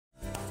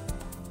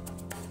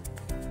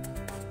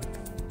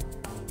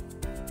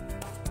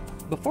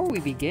Before we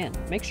begin,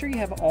 make sure you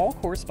have all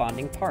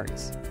corresponding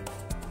parts.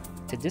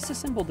 To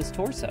disassemble this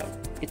torso,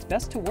 it's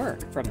best to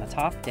work from the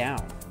top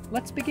down.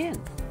 Let's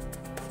begin.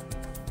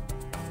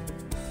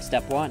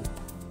 Step 1.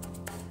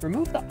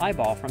 Remove the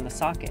eyeball from the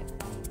socket.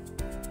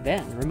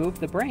 Then remove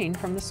the brain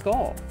from the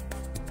skull.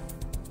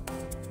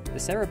 The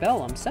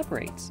cerebellum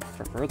separates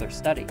for further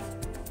study.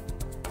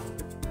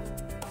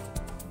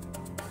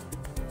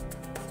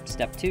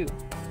 Step 2.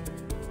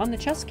 On the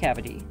chest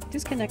cavity,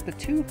 disconnect the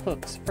two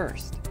hooks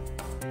first.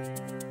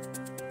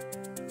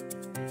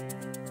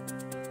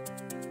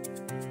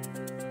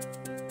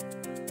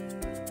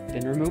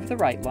 Then remove the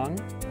right lung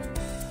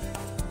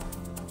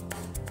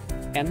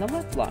and the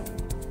left lung.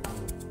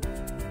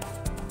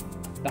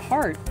 The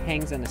heart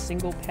hangs on a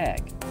single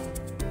peg.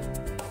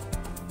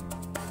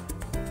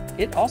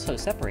 It also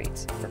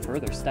separates for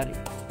further study.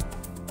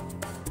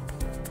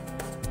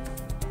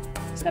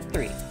 Step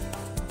 3.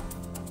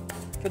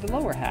 For the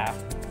lower half,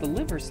 the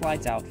liver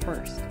slides out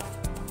first.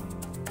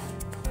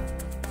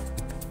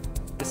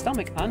 The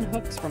stomach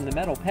unhooks from the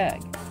metal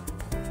peg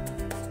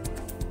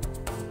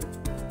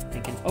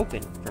and can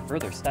open for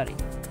further study.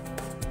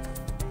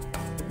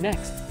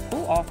 Next,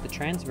 pull off the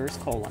transverse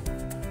colon.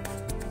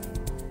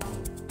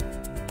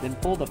 Then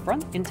pull the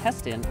front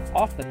intestine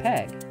off the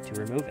peg to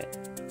remove it.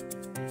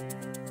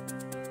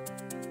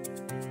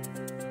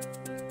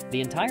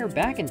 The entire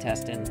back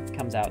intestine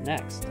comes out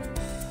next.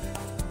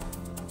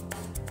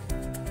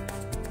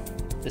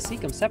 The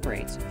caecum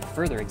separates for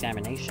further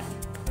examination.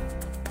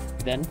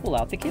 Then pull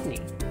out the kidney.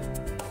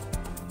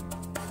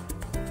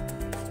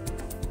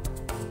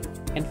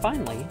 And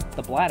finally,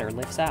 the bladder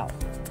lifts out.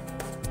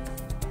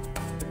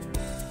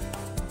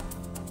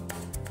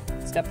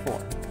 Step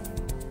 4.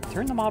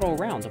 Turn the model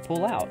around to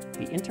pull out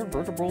the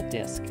intervertebral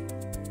disc.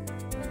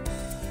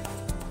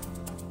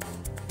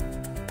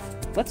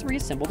 Let's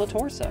reassemble the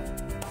torso.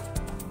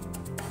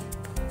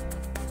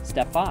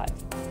 Step 5.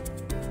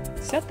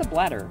 Set the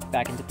bladder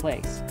back into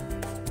place.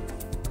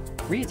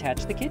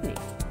 Reattach the kidney.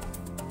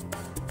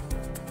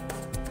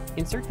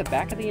 Insert the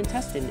back of the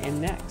intestine in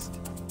next.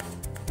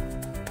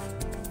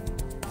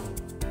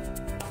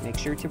 Make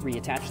sure to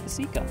reattach the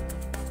caecum.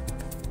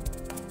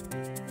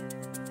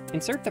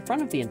 Insert the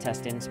front of the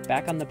intestines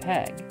back on the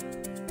peg,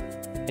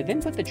 and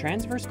then put the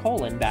transverse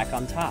colon back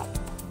on top.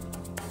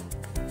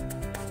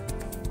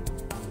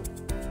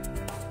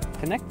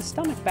 Connect the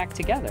stomach back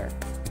together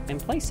and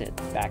place it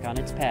back on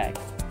its peg.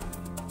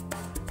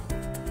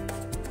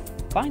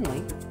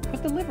 Finally,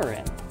 put the liver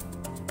in.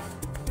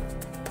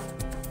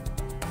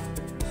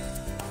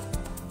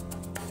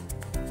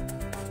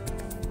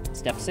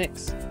 Step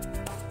 6.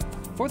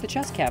 For the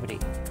chest cavity,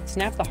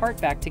 snap the heart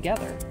back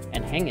together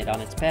and hang it on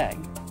its peg.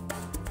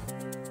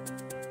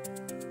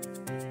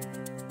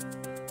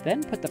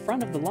 Then put the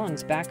front of the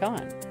lungs back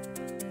on.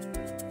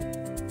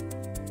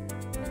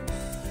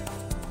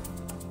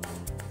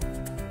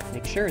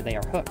 Make sure they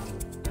are hooked.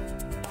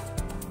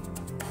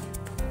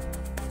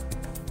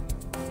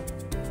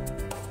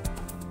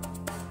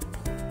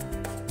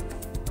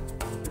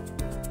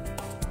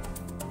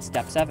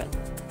 Step 7.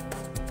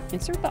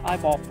 Insert the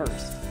eyeball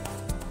first.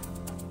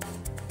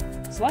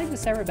 Slide the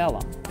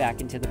cerebellum back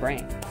into the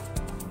brain,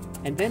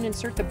 and then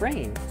insert the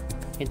brain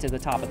into the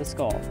top of the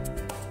skull.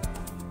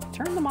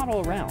 Turn the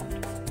model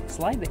around.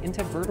 Slide the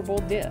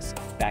intervertebral disc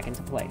back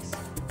into place.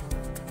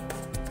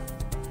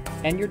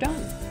 And you're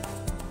done!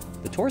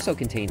 The torso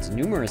contains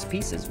numerous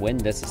pieces when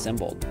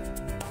disassembled.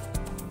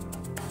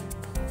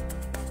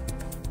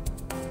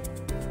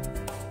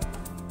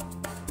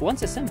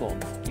 Once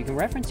assembled, you can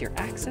reference your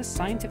Access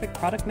Scientific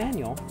Product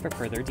Manual for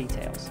further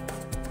details.